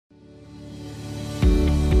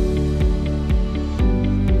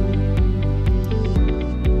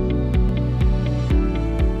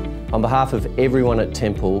On behalf of everyone at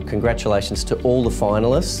Temple, congratulations to all the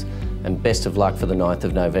finalists and best of luck for the 9th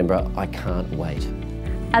of November. I can't wait.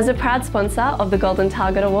 As a proud sponsor of the Golden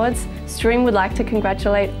Target Awards, Stream would like to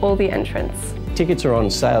congratulate all the entrants. Tickets are on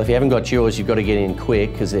sale. If you haven't got yours, you've got to get in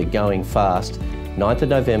quick because they're going fast. 9th of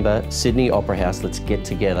November, Sydney Opera House. Let's get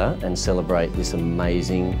together and celebrate this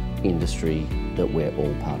amazing industry that we're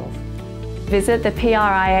all part of. Visit the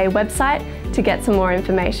PRIA website to get some more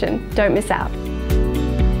information. Don't miss out.